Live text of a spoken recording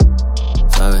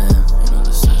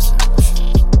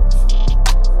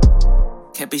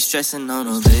stressing on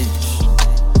a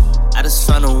bitch. I just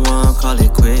found a one, call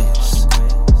it quits.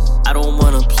 I don't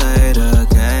wanna play the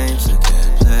games that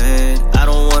get played. I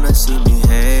don't wanna see me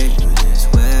hate you this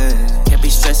way. Can't be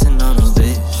stressing on a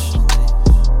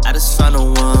bitch. I just found a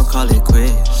one, call it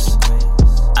quits.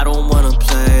 I don't wanna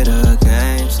play the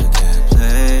games that get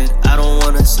played. I don't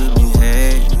wanna see me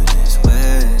hate you this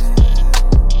way.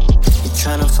 You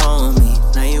tryna phone me,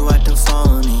 now you acting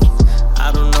phony.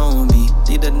 I don't know me,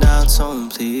 leave the down tone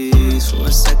please. For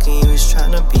a second you was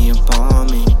tryna be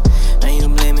upon me. Now you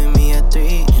blaming me at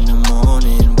 3 in the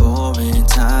morning. Boring,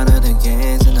 tired of the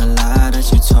games and the lie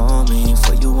that you told me.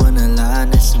 For you wanna lie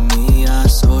next to me, I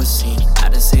so it seems. I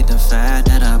just hate the fact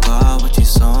that I bought what you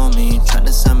sold me. Tried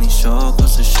to sell me short,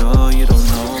 close to show you don't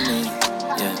know me.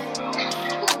 Yeah.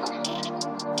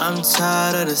 I'm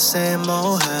tired of the same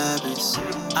old habits.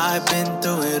 I've been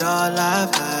through it all,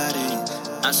 I've had it.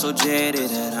 I'm so jaded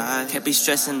that I can't be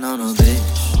stressing on a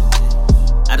bitch.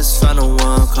 I just found a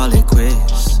one, call it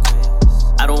quits.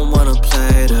 I don't wanna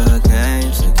play the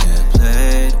games that get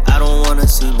played. I don't wanna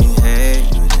see me hate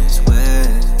you this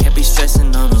way. Can't be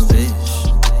stressing on a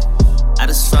bitch. I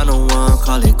just found a one,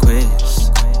 call it quits.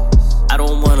 I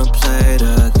don't wanna play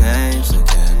the games that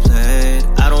get played.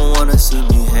 I don't wanna see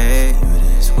me hate you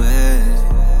this way.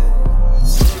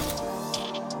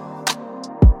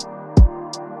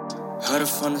 Heard it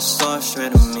from the start,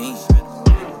 straight to me.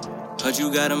 Heard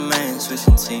you got a man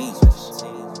switching teams.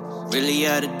 Really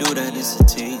had to do that, it's a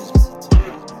tease.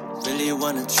 Really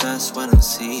wanna trust what I'm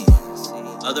seeing.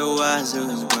 Otherwise it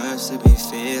was worse to be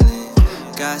feeling.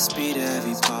 Godspeed to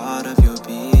every part of your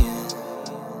being.